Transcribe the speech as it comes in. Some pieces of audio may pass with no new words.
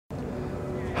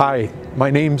Hi,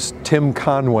 my name's Tim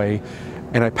Conway,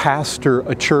 and I pastor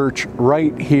a church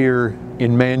right here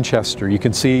in Manchester. You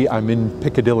can see I'm in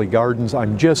Piccadilly Gardens.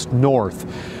 I'm just north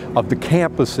of the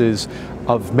campuses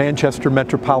of Manchester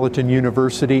Metropolitan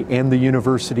University and the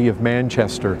University of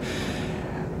Manchester.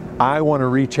 I want to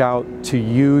reach out to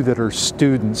you that are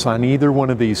students on either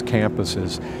one of these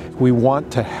campuses. We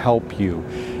want to help you.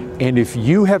 And if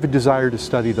you have a desire to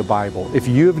study the Bible, if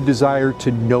you have a desire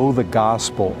to know the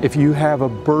gospel, if you have a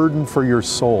burden for your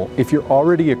soul, if you're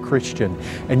already a Christian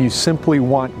and you simply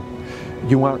want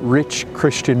rich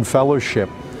Christian fellowship,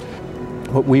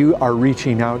 but we are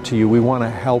reaching out to you. We want to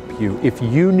help you. If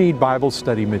you need Bible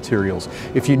study materials,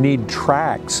 if you need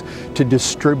tracts to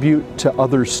distribute to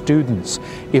other students,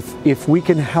 if we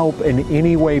can help in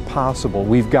any way possible,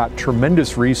 we've got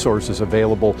tremendous resources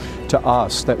available to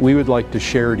us that we would like to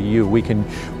share to you. We can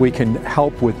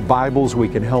help with Bibles, we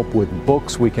can help with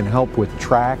books, we can help with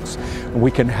tracts,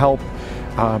 we can help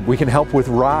with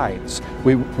rides.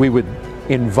 We would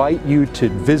invite you to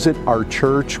visit our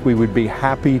church. We would be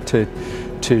happy to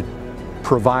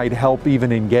provide help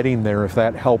even in getting there if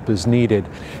that help is needed.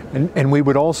 And we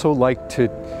would also like to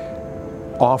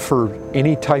offer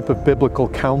any type of biblical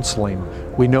counseling.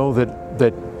 We know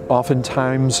that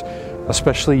oftentimes,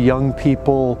 especially young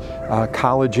people,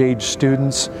 college-age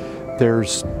students,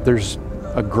 there's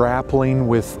a grappling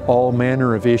with all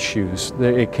manner of issues.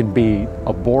 It can be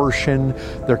abortion,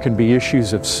 there can be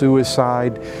issues of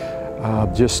suicide,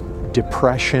 just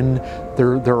depression.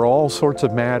 There are all sorts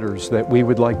of matters that we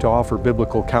would like to offer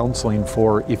biblical counseling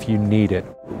for if you need it.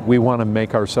 We want to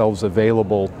make ourselves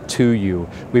available to you.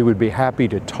 We would be happy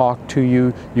to talk to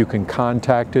you. You can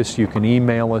contact us, you can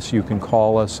email us, you can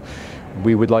call us.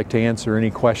 We would like to answer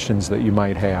any questions that you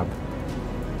might have.